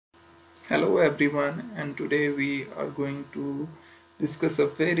Hello everyone, and today we are going to discuss a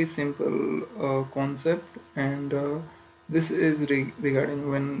very simple concept, and this is regarding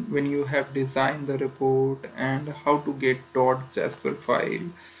when you have designed the report and how to get .jasper file.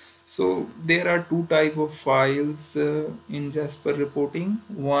 So there are two type of files in Jasper reporting.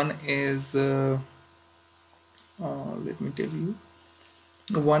 One is let me tell you.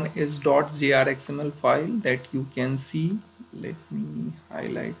 One is .jrxml file that you can see. Let me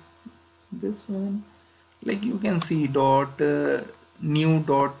highlight this one. Like you can see new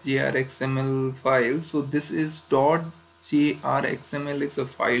jrxml file. So this is jrxml is a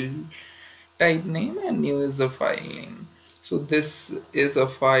file type name and new is a file name. So this is a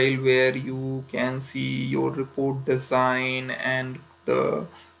file where you can see your report design and the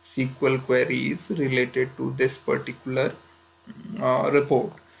SQL queries related to this particular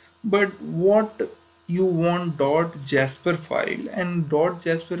report. But what you want .jasper file, and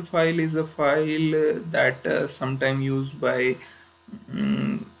 .jasper file is a file that sometime used by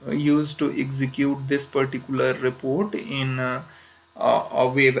used to execute this particular report in a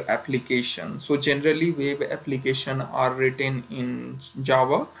web application. So generally web application are written in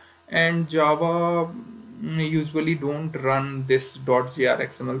Java, and Java usually don't run this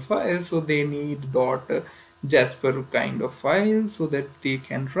 .jrxml file, so they need .jasper kind of file so that they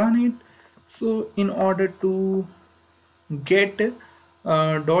can run it. So in order to get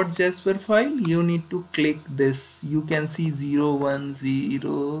 .jasper file, you need to click this. You can see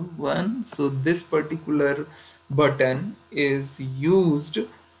 0101. So this particular button is used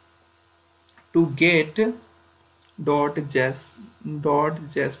to get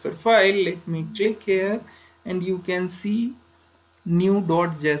 .jasper file. Let me click here, and you can see new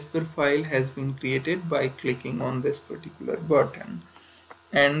 .jasper file has been created by clicking on this particular button.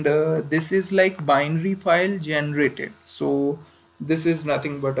 And this is like binary file generated. So this is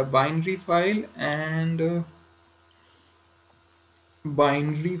nothing but a binary file, and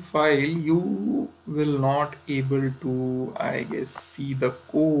binary file you will not able to, I guess, see the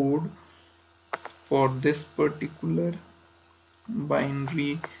code for this particular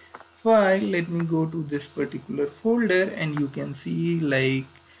binary file. Let me go to this particular folder, and you can see like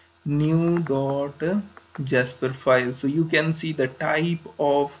new .jasper file. So you can see the type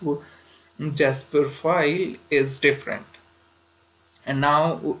of Jasper file is different. And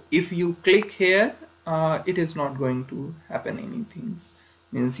now if you click here, it is not going to happen anything.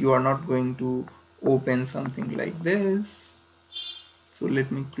 Means you are not going to open something like this. So let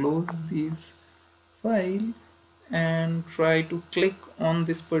me close this file and try to click on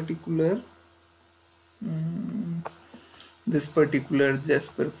this particular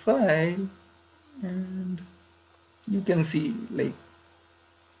Jasper file, and you can see like,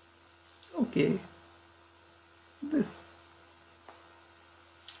 okay, this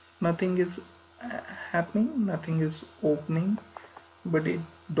nothing is happening, nothing is opening, but it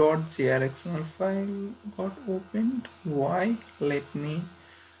 .jrxml file got opened. Why? Let me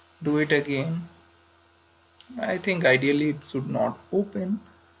do it again. I think ideally it should not open,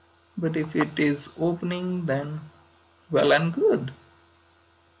 but if it is opening, then well and good.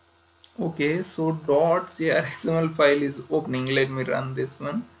 Okay, so .jrxml file is opening. Let me run this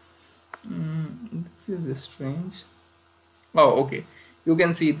one. This is strange. Oh, okay. You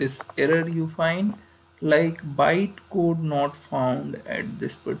can see this error you find, like bytecode not found at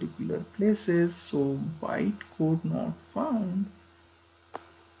this particular places. So bytecode not found.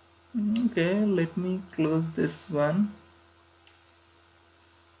 Okay, let me close this one.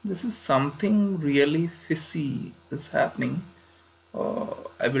 This is something really fishy is happening.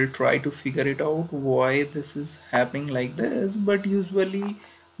 I will try to figure it out why this is happening like this, but usually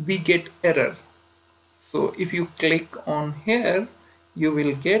we get error. So if you click on here, you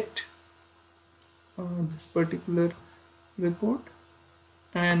will get this particular report,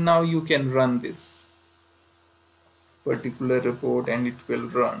 and now you can run this particular report and it will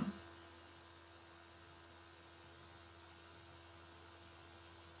run.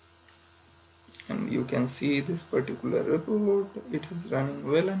 And you can see this particular report, it is running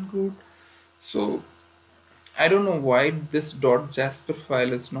well and good. So I don't know why this .jasper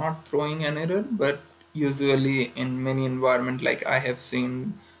file is not throwing an error, but usually in many environment, like I have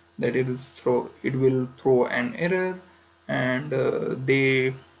seen that it will throw an error, and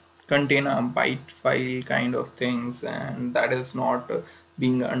they contain a byte file kind of things, and that is not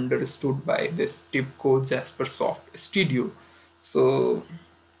being understood by this TIBCO Jasper Soft Studio. So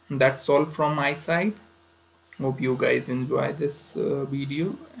that's all from my side. Hope you guys enjoy this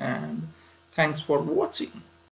video, and thanks for watching.